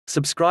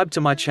Subscribe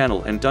to my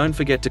channel and don't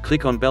forget to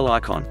click on bell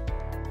icon.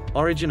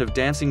 Origin of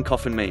dancing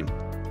coffin meme.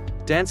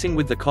 Dancing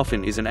with the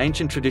coffin is an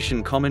ancient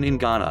tradition common in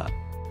Ghana.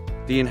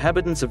 The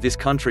inhabitants of this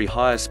country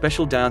hire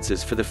special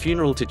dancers for the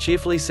funeral to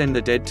cheerfully send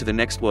the dead to the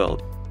next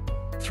world.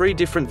 3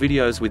 different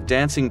videos with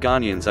dancing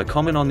Ghanaians are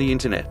common on the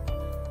internet.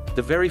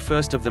 The very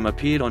first of them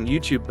appeared on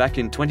YouTube back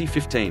in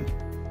 2015.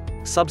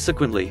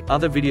 Subsequently,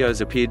 other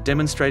videos appeared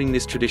demonstrating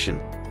this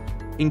tradition,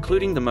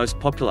 including the most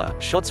popular,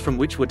 shots from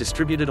which were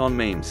distributed on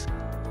memes.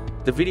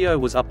 The video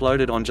was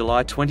uploaded on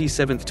July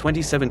 27,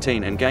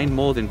 2017 and gained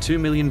more than 2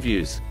 million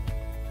views.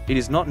 It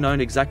is not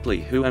known exactly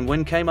who and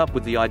when came up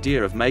with the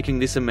idea of making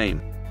this a meme.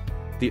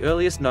 The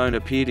earliest known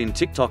appeared in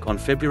TikTok on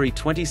February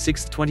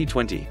 26,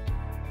 2020.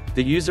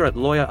 The user at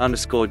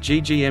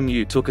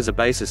lawyer_ggmu took as a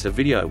basis a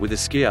video with a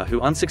skier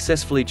who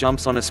unsuccessfully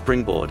jumps on a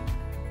springboard.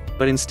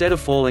 But instead of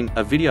falling,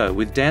 a video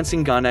with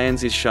dancing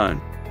Ghanaians is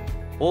shown.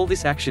 All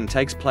this action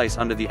takes place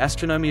under the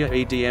Astronomia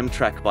EDM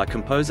track by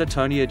composer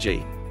Tonya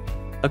G.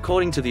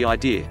 According to the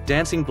idea,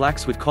 dancing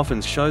blacks with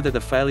coffins show that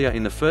the failure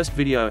in the first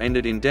video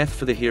ended in death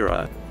for the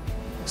hero.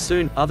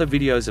 Soon, other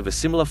videos of a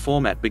similar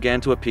format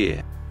began to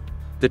appear.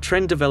 The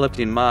trend developed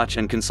in March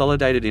and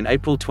consolidated in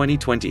April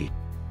 2020.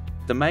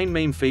 The main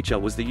meme feature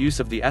was the use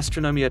of the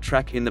Astronomia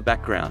track in the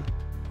background.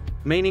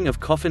 Meaning of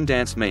Coffin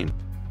Dance meme.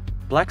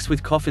 Blacks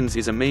with coffins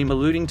is a meme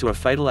alluding to a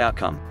fatal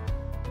outcome.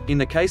 In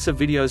the case of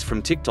videos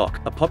from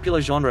TikTok, a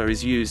popular genre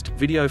is used,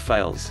 video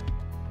fails.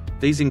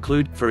 These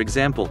include, for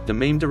example, the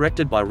meme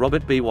directed by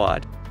Robert B.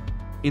 Wide.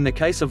 In the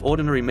case of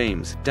ordinary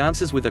memes,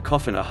 dancers with a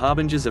coffin are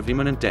harbingers of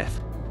imminent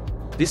death.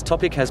 This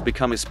topic has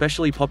become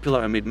especially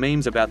popular amid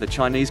memes about the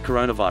Chinese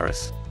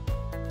coronavirus.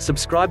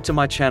 Subscribe to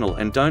my channel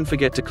and don't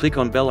forget to click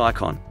on bell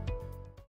icon.